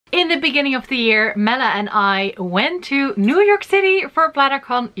In the beginning of the year, Mela and I went to New York City for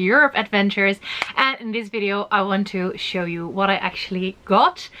PlannerCon Europe adventures, and in this video I want to show you what I actually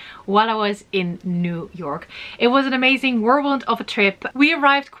got while I was in New York. It was an amazing whirlwind of a trip. We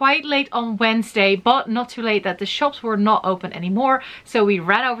arrived quite late on Wednesday, but not too late that the shops were not open anymore, so we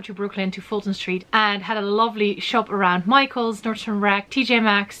ran over to Brooklyn to Fulton Street and had a lovely shop around Michael's, Nordstrom Rack, TJ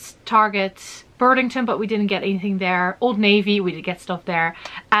Maxx, Target, Burlington, but we didn't get anything there. Old Navy, we did get stuff there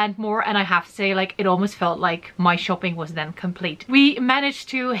and more, and I have to say, like, it almost felt like my shopping was then complete. We managed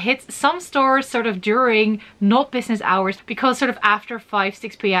to hit some stores sort of during not business hours, because sort of after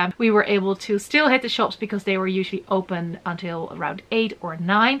 5-6 p.m. we were able to still hit the shops because they were usually open until around 8 or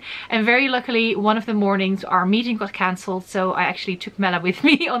 9, and very luckily one of the mornings our meeting got cancelled, so I actually took Mela with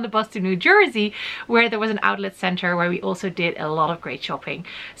me on the bus to New Jersey, where there was an outlet center where we also did a lot of great shopping.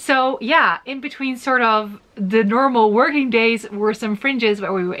 So yeah, in between sort of the normal working days were some fringes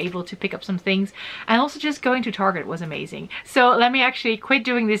where we were able to pick up some things, and also just going to Target was amazing. So let me actually quit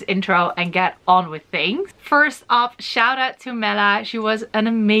doing this intro and get on with things. First off, shout out to Mela. She was an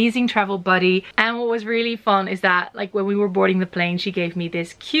amazing travel buddy, and what was really fun is that, like, when we were boarding the plane, she gave me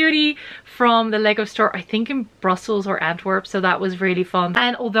this cutie from the Lego store, I think in Brussels or Antwerp, so that was really fun.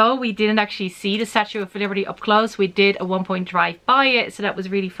 And although we didn't actually see the Statue of Liberty up close, we did at one point drive by it, so that was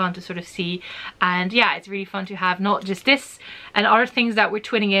really fun to sort of see. And yeah, it's really fun to have not just this and other things that we're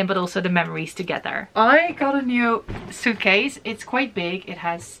twinning in, but also the memories together. I got a new suitcase. It's quite big. It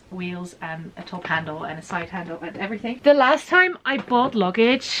has wheels and a top handle and a side handle and everything. The last time I bought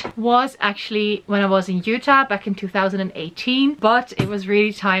luggage was actually when I was in Utah back in 2018, but it was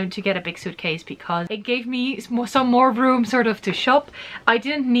really time to get a big suitcase because it gave me some more room sort of to shop. I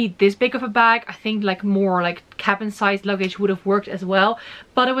didn't need this big of a bag. I think like more like cabin sized luggage would have worked as well,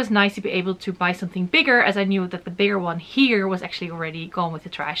 but it was nice to be able to buy something bigger, as I knew that the bigger one here was actually already gone with the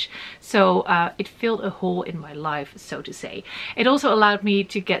trash. So it filled a hole in my life, so to say. It also allowed me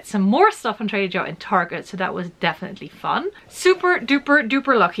to get some more stuff on Trader Joe and Target, so that was definitely fun. Super duper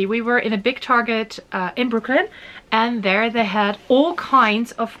duper lucky. We were in a big Target in Brooklyn, and there they had all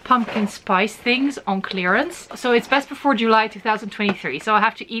kinds of pumpkin spice things on clearance. So it's best before July 2023, so I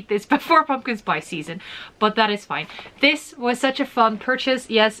have to eat this before pumpkin spice season, but that is fine. This was such a fun purchase.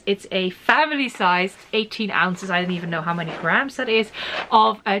 Yes, it's a family sized 18 ounces, I don't even know how many grams that is,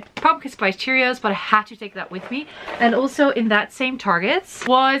 of pumpkin spice Cheerios, but I had to take that with me. And also in that same Target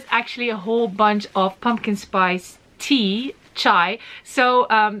was actually a whole bunch of pumpkin spice tea, chai.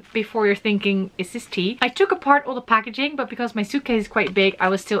 So before you're thinking, is this tea? I took apart all the packaging, but because my suitcase is quite big, I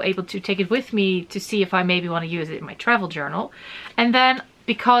was still able to take it with me to see if I maybe want to use it in my travel journal. And then,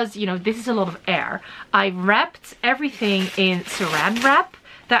 because, you know, this is a lot of air, I wrapped everything in saran wrap.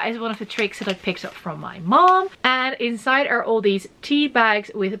 That is one of the tricks that I picked up from my mom. And inside are all these tea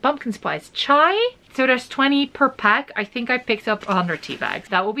bags with pumpkin spice chai. So there's 20 per pack. I think I picked up 100 tea bags.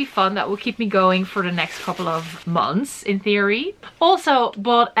 That will be fun. That will keep me going for the next couple of months, in theory. Also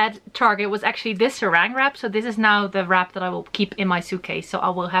bought at Target was actually this saran wrap. So this is now the wrap that I will keep in my suitcase. So I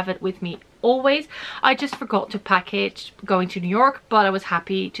will have it with me always. I just forgot to pack it going to New York, but I was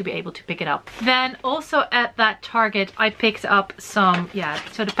happy to be able to pick it up. Then also at that Target I picked up some, yeah,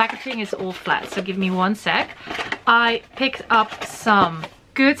 so the packaging is all flat, so give me one sec. I picked up some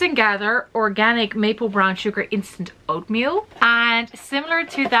Goods and Gather organic maple brown sugar instant oatmeal, and similar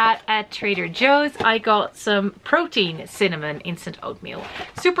to that at Trader Joe's I got some protein cinnamon instant oatmeal.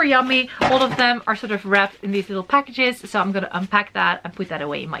 Super yummy. All of them are sort of wrapped in these little packages, so I'm gonna unpack that and put that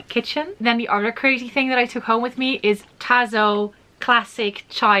away in my kitchen. Then the other crazy thing that I took home with me is Tazo classic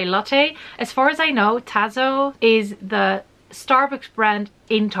chai latte. As far as I know, Tazo is the Starbucks brand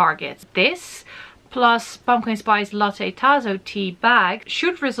in Target. This plus pumpkin spice latte Tazo tea bag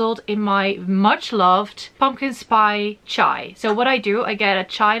should result in my much loved pumpkin spice chai. So what I do, I get a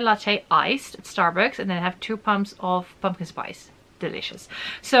chai latte iced at Starbucks and then I have 2 pumps of pumpkin spice. Delicious.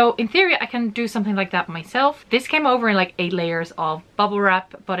 So in theory I can do something like that myself. This came over in like 8 layers of bubble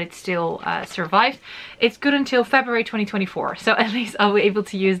wrap, but it still survived. It's good until February 2024, so at least I'll be able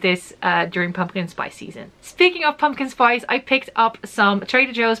to use this during pumpkin spice season. Speaking of pumpkin spice, I picked up some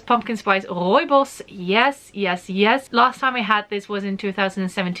Trader Joe's pumpkin spice rooibos. Yes, yes, yes. Last time I had this was in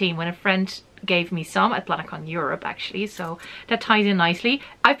 2017 when a friend gave me some at PlannerCon Europe actually, so that ties in nicely.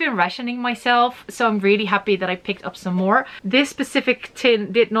 I've been rationing myself, so I'm really happy that I picked up some more. This specific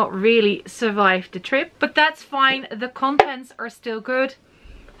tin did not really survive the trip, but that's fine. The contents are still good.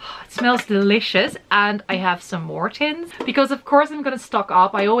 It smells delicious, and I have some more tins because of course I'm gonna stock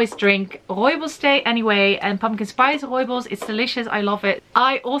up. I always drink rooibos thee anyway, and pumpkin spice rooibos. It's delicious. I love it.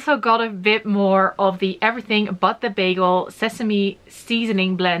 I also got a bit more of the everything but the bagel sesame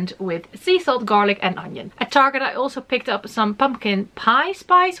seasoning blend with sea salt, garlic and onion. At Target I also picked up some pumpkin pie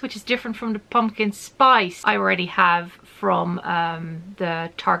spice, which is different from the pumpkin spice I already have from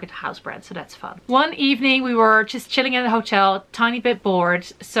the Target house brand, so that's fun. One evening we were just chilling in the hotel, tiny bit bored,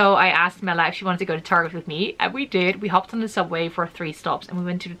 so I asked Mela if she wanted to go to Target with me, and we did. We hopped on the subway for 3 stops and we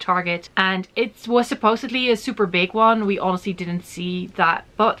went to the Target, and it was supposedly a super big one. We honestly didn't see that,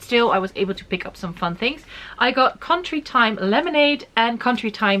 but still I was able to pick up some fun things. I got Country Time lemonade and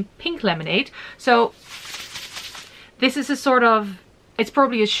Country Time pink lemonade. So this is a sort of, it's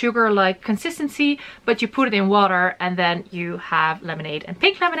probably a sugar-like consistency, but you put it in water and then you have lemonade and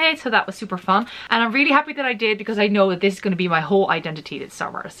pink lemonade, so that was super fun. And I'm really happy that I did, because I know that this is going to be my whole identity this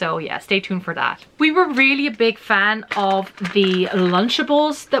summer. So yeah, stay tuned for that. We were really a big fan of the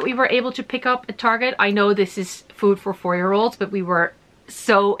Lunchables that we were able to pick up at Target. I know this is food for 4-year-olds, but we were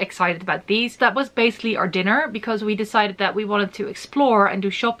so excited about these. That was basically our dinner, because we decided that we wanted to explore and do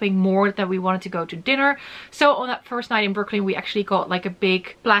shopping more than we wanted to go to dinner. So on that first night in Brooklyn we actually got like a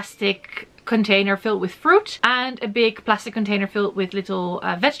big plastic container filled with fruit and a big plastic container filled with little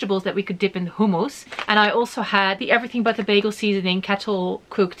vegetables that we could dip in hummus. And I also had the everything but the bagel seasoning kettle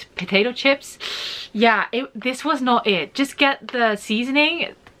cooked potato chips. Yeah, this was not it. Just get the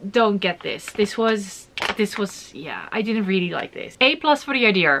seasoning, don't get this. This was, yeah, I didn't really like this. A+ for the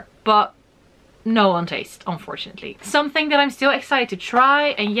idea, but no on taste, unfortunately. Something that I'm still excited to try,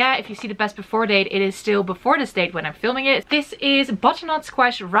 and yeah, if you see the best before date, it is still before this date when I'm filming it. This is butternut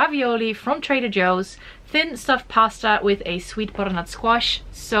squash ravioli from Trader Joe's. Thin stuffed pasta with a sweet butternut squash.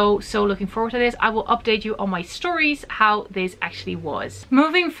 So looking forward to this. I will update you on my stories how this actually was.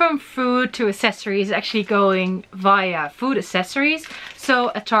 Moving from food to accessories, actually going via food accessories.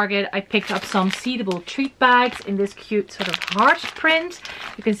 So at Target I picked up some seedable treat bags in this cute sort of heart print.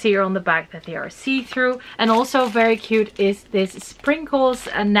 You can see here on the back that they are see-through. And also very cute is this sprinkles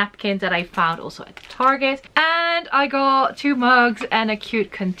and napkin that I found also at Target. And I got 2 mugs and a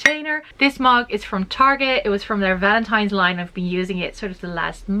cute container. This mug is from Target. It was from their Valentine's line. I've been using it sort of the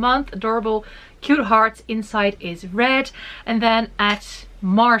last month. Adorable, cute hearts. Inside is red. And then at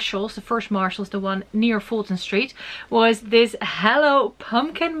Marshall's, the first Marshall's, the one near Fulton Street, was this Hello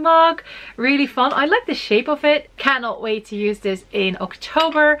Pumpkin mug. Really fun. I like the shape of it. Cannot wait to use this in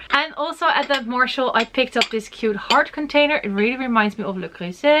October. And also at that Marshall I picked up this cute heart container. It really reminds me of Le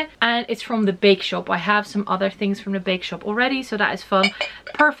Creuset, and it's from the Bake Shop. I have some other things from the Bake Shop already, so that is fun.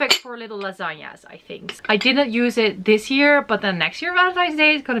 Perfect for little lasagnas, I think. I didn't use it this year, but then next year Valentine's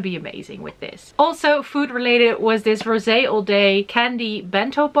Day is gonna be amazing with this. Also food related was this Rosé All Day candy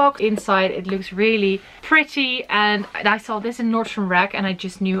bento box. Inside it looks really pretty, and I saw this in Nordstrom Rack and I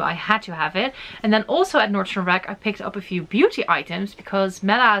just knew I had to have it. And then also at Nordstrom Rack I picked up a few beauty items, because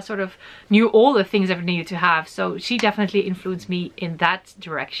Mela sort of knew all the things I needed to have, so she definitely influenced me in that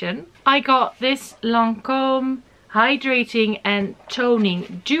direction. I got this Lancome hydrating and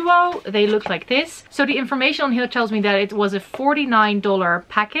toning duo. They look like this. So the information on here tells me that it was a $49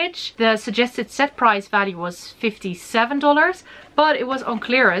 package. The suggested set price value was $57, but it was on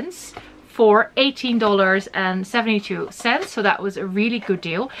clearance for $18.72, so that was a really good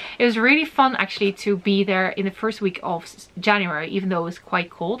deal. It was really fun actually to be there in the first week of January, even though it was quite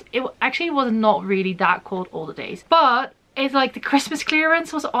cold. It actually was not really that cold all the days, but it's like the Christmas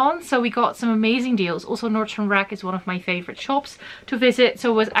clearance was on, so we got some amazing deals. Also Nordstrom Rack is one of my favorite shops to visit,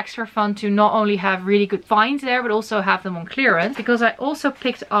 so it was extra fun to not only have really good finds there, but also have them on clearance, because I also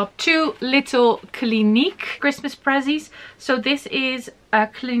picked up 2 little Clinique Christmas prezzies. So this is a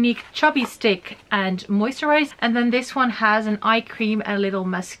Clinique Chubby Stick and Moisturize, and then this one has an eye cream and a little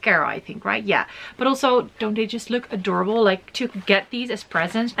mascara, I think, right? Yeah, but also don't they just look adorable, like to get these as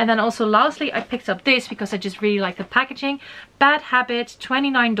presents. And then also lastly I picked up this because I just really like the packaging. Bad Habit,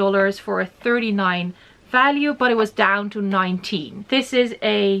 $29 for a $39 value, but it was down to $19. This is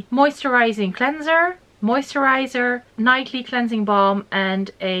a moisturizing cleanser, moisturizer, nightly cleansing balm,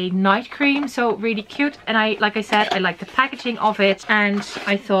 and a night cream. So really cute, and like I said, I like the packaging of it, and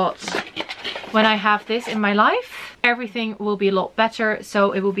I thought when I have this in my life everything will be a lot better,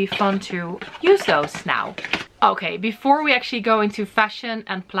 so it will be fun to use those now. Okay, before we actually go into fashion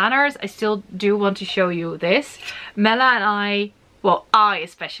and planners, I still do want to show you this. Mela and I well, I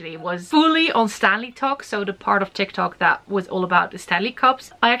especially was fully on StanleyTok, so the part of TikTok that was all about the Stanley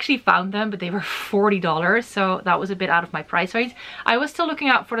cups. I actually found them, but they were $40, so that was a bit out of my price range. I was still looking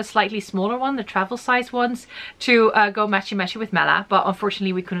out for the slightly smaller one, the travel size ones, to go matchy with Mela, but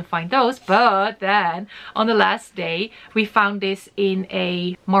unfortunately we couldn't find those. But then on the last day we found this in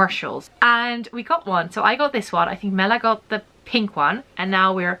a Marshalls and we got one. So I got this one, I think Mela got the pink one, and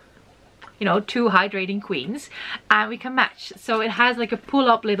now we're, you know, two hydrating queens and we can match. So it has like a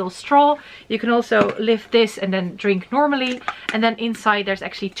pull-up little straw. You can also lift this and then drink normally, and then inside there's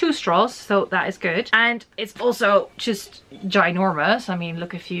actually 2 straws, so that is good. And it's also just ginormous. I mean,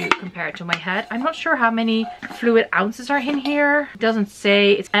 look, if you compare it to my head, I'm not sure how many fluid ounces are in here. It doesn't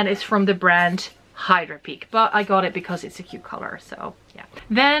say. And it's from the brand Hydra Peak, but I got it because it's a cute color, so yeah.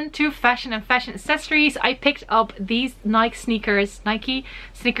 Then to fashion and fashion accessories, I picked up these Nike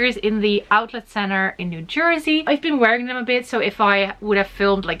sneakers in the outlet center in New Jersey. I've been wearing them a bit, so if I would have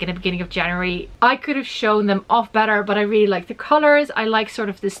filmed like in the beginning of January, I could have shown them off better, but I really like the colors. I like sort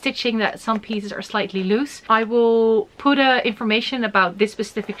of the stitching, that some pieces are slightly loose. I will put information about this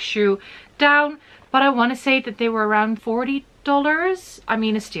specific shoe down, but I want to say that they were around $40. I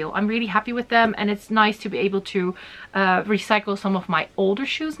mean, a steal. I'm really happy with them, and it's nice to be able to recycle some of my older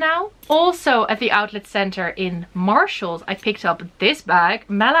shoes now. Also at the outlet center in Marshalls, I picked up this bag.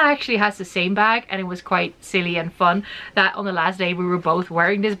 Mela actually has the same bag, and it was quite silly and fun that on the last day we were both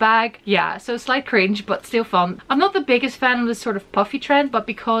wearing this bag. Yeah, so slight cringe, but still fun. I'm not the biggest fan of this sort of puffy trend, but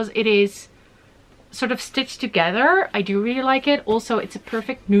because it is sort of stitched together, I do really like it. Also, it's a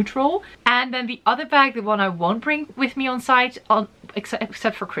perfect neutral. And then the other bag, the one I won't bring with me on site,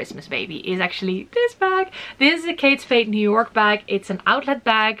 except for Christmas maybe, is actually this bag. This is a Kate Spade New York bag. It's an outlet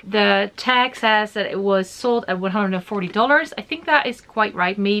bag. The tag says that it was sold at $140. I think that is quite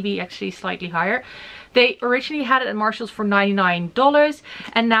right, maybe actually slightly higher. They originally had it at Marshalls for $99,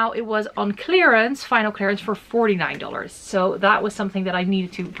 and now it was on clearance, final clearance, for $49. So that was something that I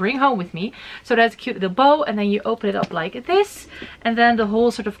needed to bring home with me. So that's a cute little bow, and then you open it up like this, and then the whole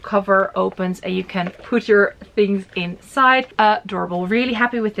sort of cover opens and you can put your things inside. Adorable. Really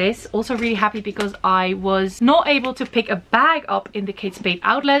happy with this. Also really happy because I was not able to pick a bag up in the Kate Spade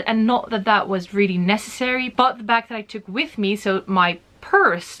outlet, and not that that was really necessary, but the bag that I took with me, so my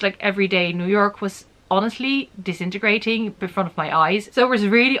purse, like everyday in New York, was honestly disintegrating in front of my eyes. So I was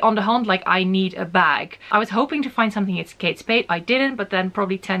really on the hunt, like I need a bag. I was hoping to find something at Kate Spade. I didn't, but then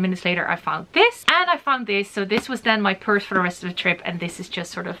probably 10 minutes later I found this, and I found this. So this was then my purse for the rest of the trip, and this is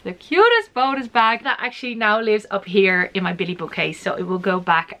just sort of the cutest bonus bag that actually now lives up here in my Billy bookcase, so it will go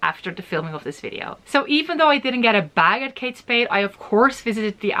back after the filming of this video. So even though I didn't get a bag at Kate Spade, I of course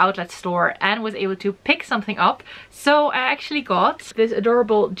visited the outlet store and was able to pick something up. So I actually got this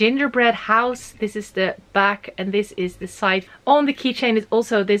adorable gingerbread house. This is the back, and this is the side. On the keychain is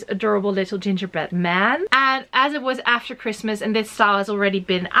also this adorable little gingerbread man. And as it was after Christmas and this style has already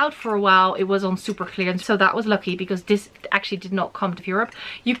been out for a while, it was on super clearance, so that was lucky because this actually did not come to Europe.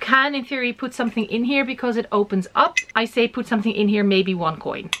 You can in theory put something in here because it opens up. I say put something in here, maybe 1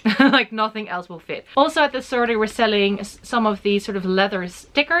 coin. Like nothing else will fit. Also at the store they were selling some of these sort of leather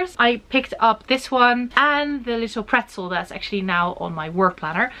stickers. I picked up this one and the little pretzel that's actually now on my work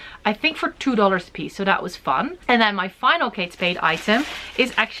planner, I think for $2 a piece, so that was fun. And then my final Kate Spade item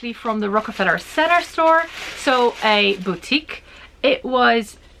is actually from the Rockefeller Center store, so a boutique. It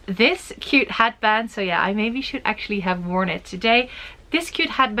was this cute headband, so yeah, I maybe should actually have worn it today. This cute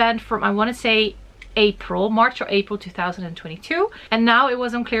headband from, I want to say, March or April 2022, and now it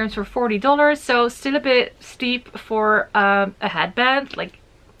was on clearance for $40, so still a bit steep for a headband. Like,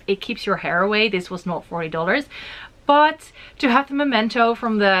 it keeps your hair away. This was not $40, but to have the memento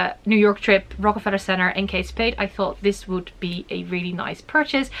from the New York trip, Rockefeller Center and Kate Spade, I thought this would be a really nice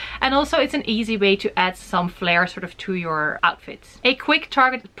purchase. And also it's an easy way to add some flair sort of to your outfits. A quick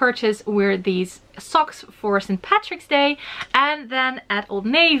Target purchase were these socks for St. Patrick's Day, and then at Old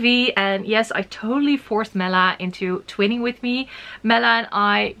Navy, and yes, I totally forced Mela into twinning with me. Mela and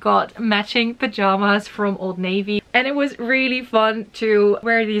I got matching pajamas from Old Navy, and it was really fun to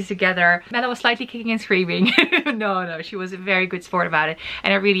wear these together. Mela was slightly kicking and screaming. No, she was a very good sport about it,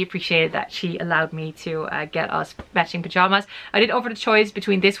 and I really appreciated that she allowed me to get us matching pajamas. I did offer the choice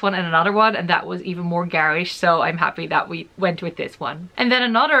between this one and another one, and that was even more garish, so I'm happy that we went with this one. And then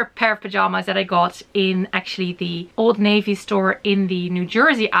another pair of pajamas that I got in actually the Old Navy store in the New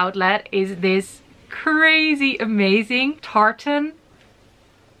Jersey outlet is this crazy amazing tartan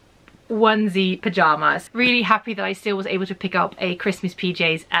onesie pajamas. Really happy that I still was able to pick up a Christmas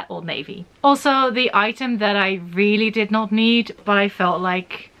PJs at Old Navy. Also, the item that I really did not need, but I felt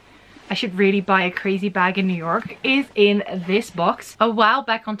like I should really buy a crazy bag in New York is in this box. A while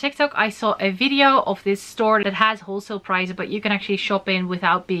back on TikTok I saw a video of this store that has wholesale prices, but you can actually shop in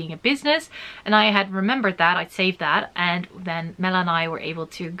without being a business, and I had remembered that, I'd saved that, and then Mela and I were able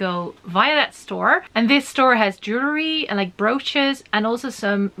to go via that store. And this store has jewelry and like brooches and also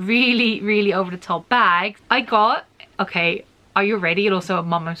some really over the top bags. I got, okay, are you ready? And also,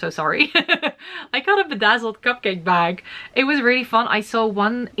 Mom, I'm so sorry. I got a bedazzled cupcake bag. It was really fun. I saw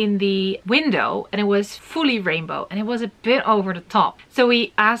one in the window and it was fully rainbow and it was a bit over the top. So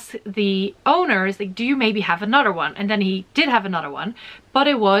we asked the owners, like, do you maybe have another one? And then he did have another one, but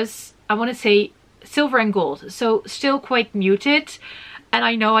it was, I want to say, silver and gold. So still quite muted. And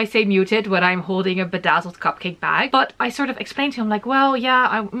I know I say muted when I'm holding a bedazzled cupcake bag, but I sort of explained to him like, well,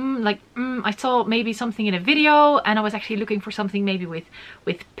 yeah, I saw maybe something in a video and I was actually looking for something maybe with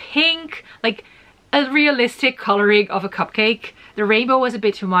pink, like a realistic coloring of a cupcake. The rainbow was a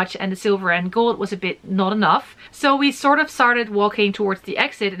bit too much and the silver and gold was a bit not enough. So we sort of started walking towards the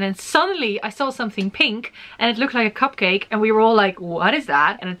exit, and then suddenly I saw something pink and it looked like a cupcake, and we were all like, what is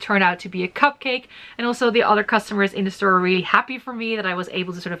that? And it turned out to be a cupcake. And also the other customers in the store were really happy for me that I was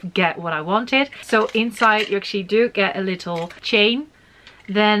able to sort of get what I wanted. So inside you actually do get a little chain.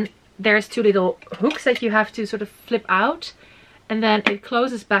 Then there's two little hooks that you have to sort of flip out. And then it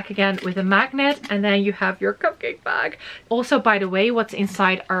closes back again with a magnet, and then you have your cupcake bag. Also, by the way, what's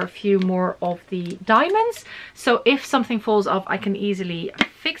inside are a few more of the diamonds. So if something falls off, I can easily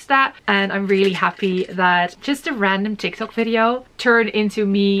fix that. And I'm really happy that just a random TikTok video turned into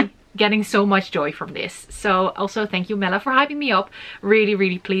me getting so much joy from this. So also thank you, Mela, for hyping me up.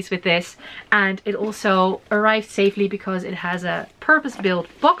 Really pleased with this. And it also arrived safely because it has a purpose-built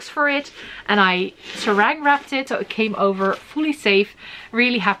box for it, and I saran wrapped it so it came over fully safe.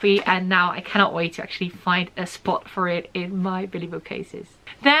 Really happy, and now I cannot wait to actually find a spot for it in my Billy bookcases.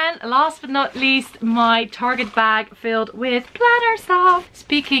 Then last but not least, my Target bag filled with planner stuff.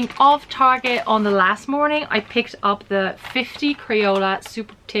 Speaking of Target, on the last morning I picked up the 50 Crayola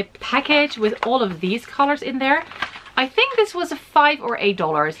Super Tip package with all of these colors in there. I think this was a $5 or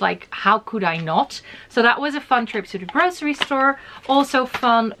 $8, like how could I not? So that was a fun trip to the grocery store. Also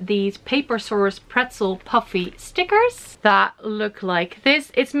fun, these Paper Source pretzel puffy stickers that look like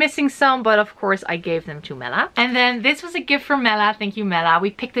this. It's missing some, but of course I gave them to Mela. And then this was a gift from Mela. Thank you, Mela.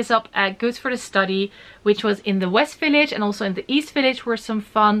 We picked this up at Goods for the Study, which was in the West Village, and also in the East Village were some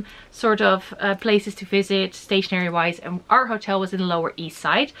fun sort of places to visit stationery wise, and our hotel was in the Lower East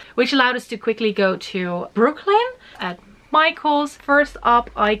Side, which allowed us to quickly go to Brooklyn at Michael's. First up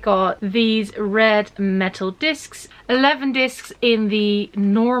I got these red metal discs, 11 discs in the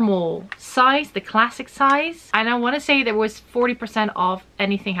normal size, the classic size, and I want to say there was 40% off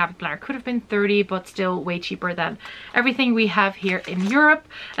anything Happy Planner. Could have been 30, but still way cheaper than everything we have here in Europe.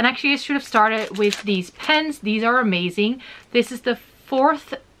 And actually I should have started with these pens. These are amazing. This is the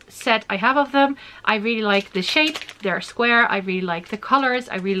fourth set I have of them. I really like the shape, they're square. I really like the colors,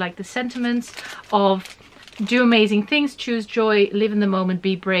 I really like the sentiments of do amazing things, choose joy, live in the moment,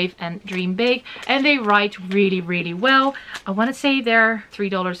 be brave, and dream big. And they write really well. I want to say they're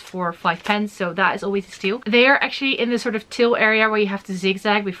 $3 for 5 pens, so that is always a steal. They are actually in the sort of till area where you have to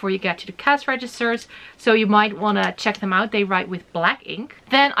zigzag before you get to the cash registers, so you might want to check them out. They write with black ink.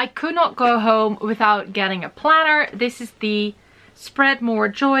 Then I could not go home without getting a planner. This is the Spread More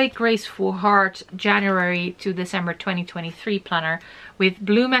Joy Graceful Heart January to December 2023 planner with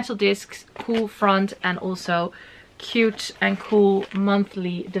blue metal discs, cool front, and also cute and cool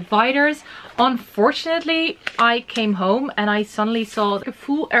monthly dividers. Unfortunately, I came home and I suddenly saw a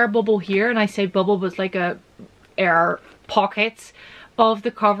full air bubble here, and I say bubble but like a air pocket of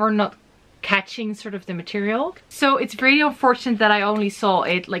the cover not catching sort of the material. So it's really unfortunate that I only saw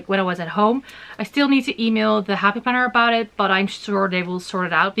it like when I was at home. I still need to email the Happy Planner about it, but I'm sure they will sort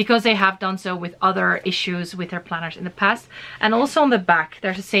it out because they have done so with other issues with their planners in the past. And also on the back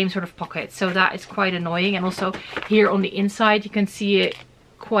there's the same sort of pocket, so that is quite annoying. And also here on the inside you can see it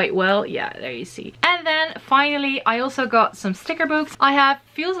quite well. Yeah, there you see. And then finally I also got some sticker books. I have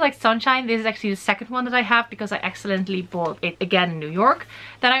Feels Like Sunshine. This is actually the second one that I have because I accidentally bought it again in New York.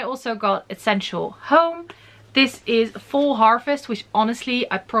 Then I also got Essential Home. This is Fall Harvest, which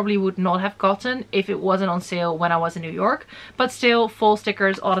honestly I probably would not have gotten if it wasn't on sale when I was in New York, but still fall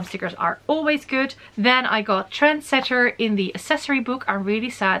stickers, autumn stickers are always good. Then I got Trendsetter in the accessory book. I'm really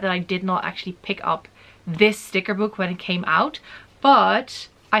sad that I did not actually pick up this sticker book when it came out, but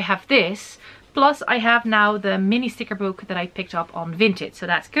I have this, plus I have now the mini sticker book that I picked up on Vinted, so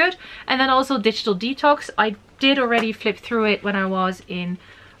that's good. And then also Digital Detox. I did already flip through it when I was in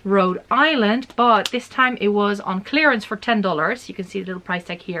Rhode Island, but this time it was on clearance for $10. You can see the little price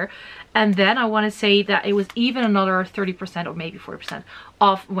tag here. And then I want to say that it was even another 30% or maybe 40%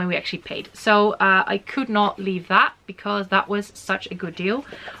 off when we actually paid. So I could not leave that because that was such a good deal.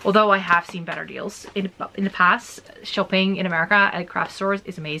 Although I have seen better deals in the past. Shopping in America at craft stores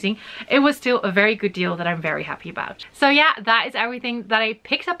is amazing. It was still a very good deal that I'm very happy about. So yeah, that is everything that I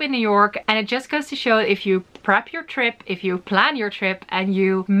picked up in New York. And it just goes to show, if you prep your trip, if you plan your trip and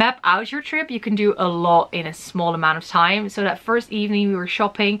you map out your trip, you can do a lot in a small amount of time. So that first evening we were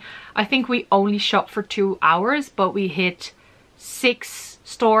shopping, I think we only shopped for 2 hours, but we hit 6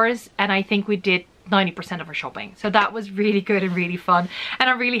 stores and I think we did 90% of her shopping. So that was really good and really fun. And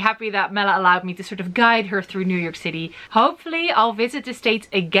I'm really happy that Mella allowed me to sort of guide her through New York City. Hopefully I'll visit the States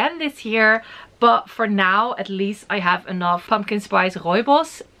again this year. But for now, at least I have enough pumpkin spice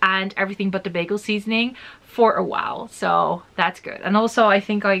rooibos and everything but the bagel seasoning for a while. So that's good. And also I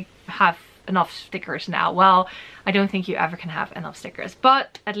think I have enough stickers now. Well, I don't think you ever can have enough stickers,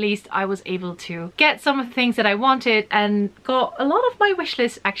 but at least I was able to get some of the things that I wanted and got a lot of my wish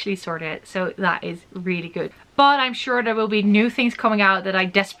list actually sorted. So that is really good. But I'm sure there will be new things coming out that I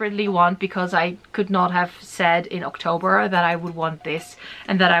desperately want, because I could not have said in October that I would want this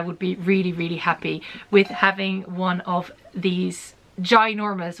and that I would be really, really happy with having one of these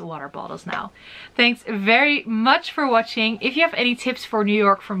ginormous water bottles now. Thanks very much for watching. If you have any tips for New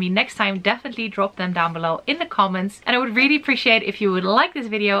York for me next time, definitely drop them down below in the comments, and I would really appreciate if you would like this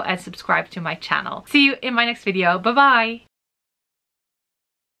video and subscribe to my channel. See you in my next video. Bye bye.